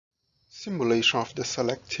Simulation of the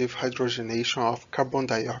selective hydrogenation of carbon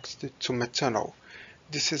dioxide to methanol.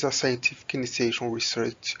 This is a scientific initiation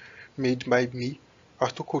research made by me,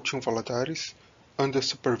 Arthur Coutinho Valadares, under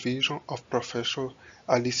supervision of Professor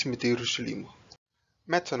Alice Medeiros de Lima.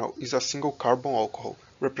 Methanol is a single carbon alcohol,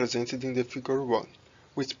 represented in the figure 1,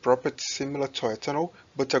 with properties similar to ethanol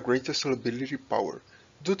but a greater solubility power.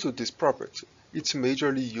 Due to this property, it's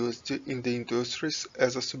majorly used in the industries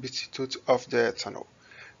as a substitute of the ethanol.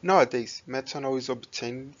 Nowadays, methanol is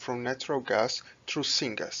obtained from natural gas through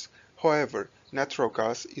syngas. However, natural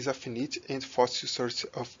gas is a finite and fossil source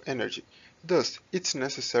of energy. Thus, it's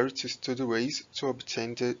necessary to study ways to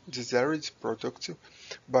obtain the desired product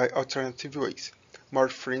by alternative ways, more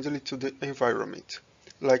friendly to the environment,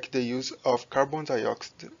 like the use of carbon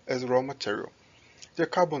dioxide as raw material. The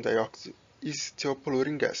carbon dioxide is still a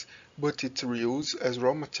polluting gas, but its reuse as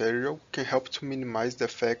raw material can help to minimize the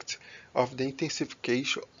effect of the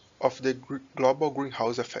intensification of the global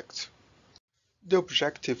greenhouse effect. The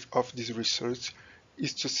objective of this research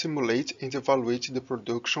is to simulate and evaluate the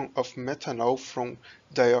production of methanol from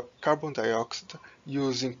carbon dioxide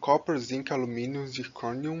using copper, zinc, aluminum,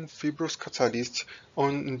 zirconium fibrous catalysts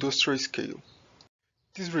on industrial scale.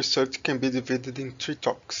 This research can be divided in three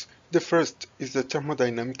topics. The first is the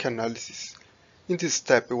thermodynamic analysis. In this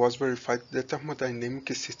step, it was verified the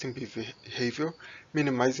thermodynamic system behavior,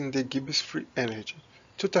 minimizing the Gibbs free energy.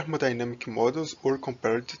 Two thermodynamic models were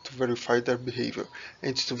compared to verify their behavior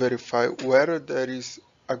and to verify whether there is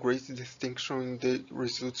a great distinction in the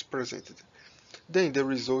results presented. Then the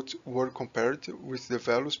results were compared with the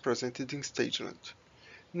values presented in Stageland.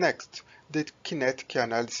 Next, the kinetic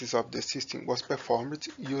analysis of the system was performed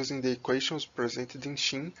using the equations presented in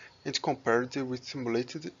Shin and compared with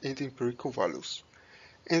simulated and empirical values.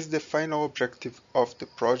 And the final objective of the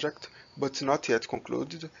project, but not yet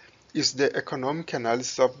concluded, is the economic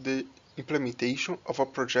analysis of the implementation of a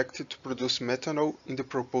project to produce methanol in the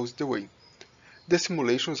proposed way. The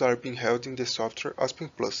simulations are being held in the software Aspen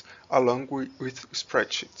Plus, along with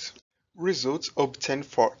spreadsheets. Results obtained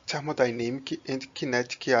for thermodynamic and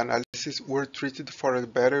kinetic analysis were treated for a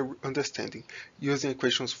better understanding, using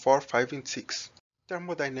equations 4, 5, and 6.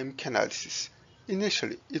 Thermodynamic analysis.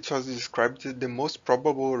 Initially, it was described the most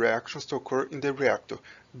probable reactions to occur in the reactor,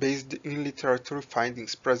 based in literature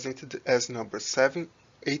findings presented as numbers 7,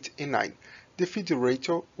 8, and 9. The feed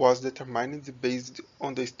ratio was determined based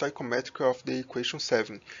on the stoichiometry of the equation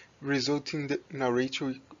 7, resulting in a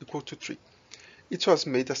ratio equal to 3. It was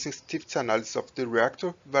made a sensitivity analysis of the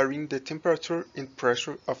reactor, varying the temperature and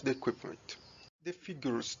pressure of the equipment. The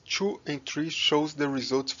figures 2 and 3 shows the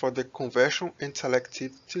results for the conversion and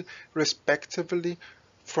selectivity respectively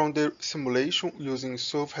from the simulation using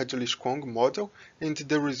Solf-Hedgelich-Kwong model and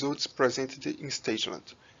the results presented in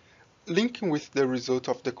Stageland. Linking with the result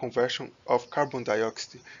of the conversion of carbon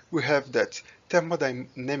dioxide, we have that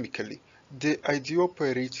thermodynamically, the ideal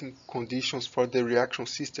operating conditions for the reaction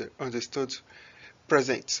system understood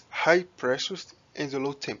presents high pressures and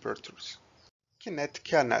low temperatures.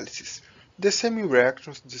 Kinetic analysis. The same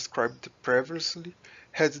reactions described previously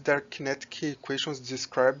had their kinetic equations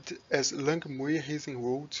described as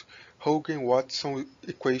Langmuir-Heisenrode, Hogan-Watson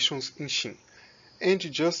equations in Shin. And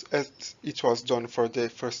just as it was done for the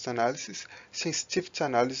first analysis, sensitivity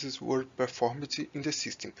analyses were performed in the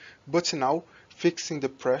system, but now fixing the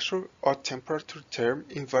pressure or temperature term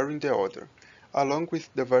and varying the order, along with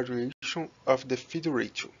the variation of the feed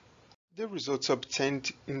ratio. The results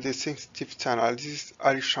obtained in the sensitivity analysis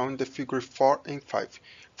are shown in the figure 4 and 5.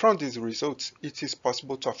 From these results, it is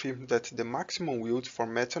possible to affirm that the maximum yield for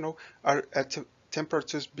methanol are at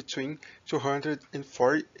temperatures between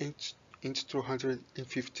 240 and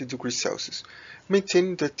 250 degrees Celsius.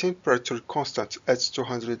 Maintaining the temperature constant at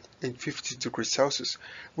 250 degrees Celsius,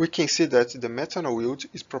 we can see that the methanol yield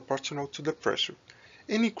is proportional to the pressure.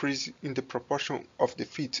 An increase in the proportion of the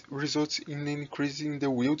feed results in an increase in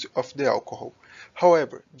the yield of the alcohol.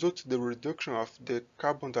 However, due to the reduction of the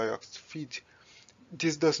carbon dioxide feed,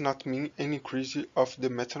 this does not mean an increase of the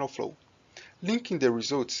methanol flow. Linking the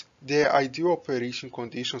results, the ideal operation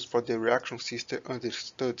conditions for the reaction system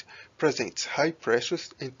understood presents high pressures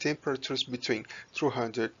and temperatures between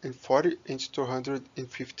 240 and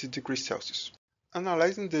 250 degrees Celsius.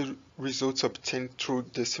 Analyzing the results obtained through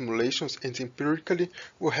the simulations and empirically,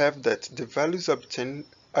 we have that the values obtained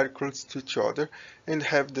are close to each other and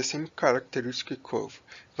have the same characteristic curve,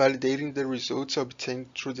 validating the results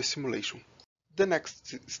obtained through the simulation. The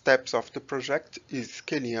next steps of the project is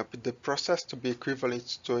scaling up the process to be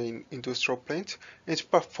equivalent to an industrial plant and to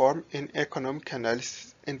perform an economic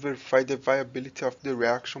analysis and verify the viability of the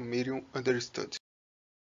reaction medium understood.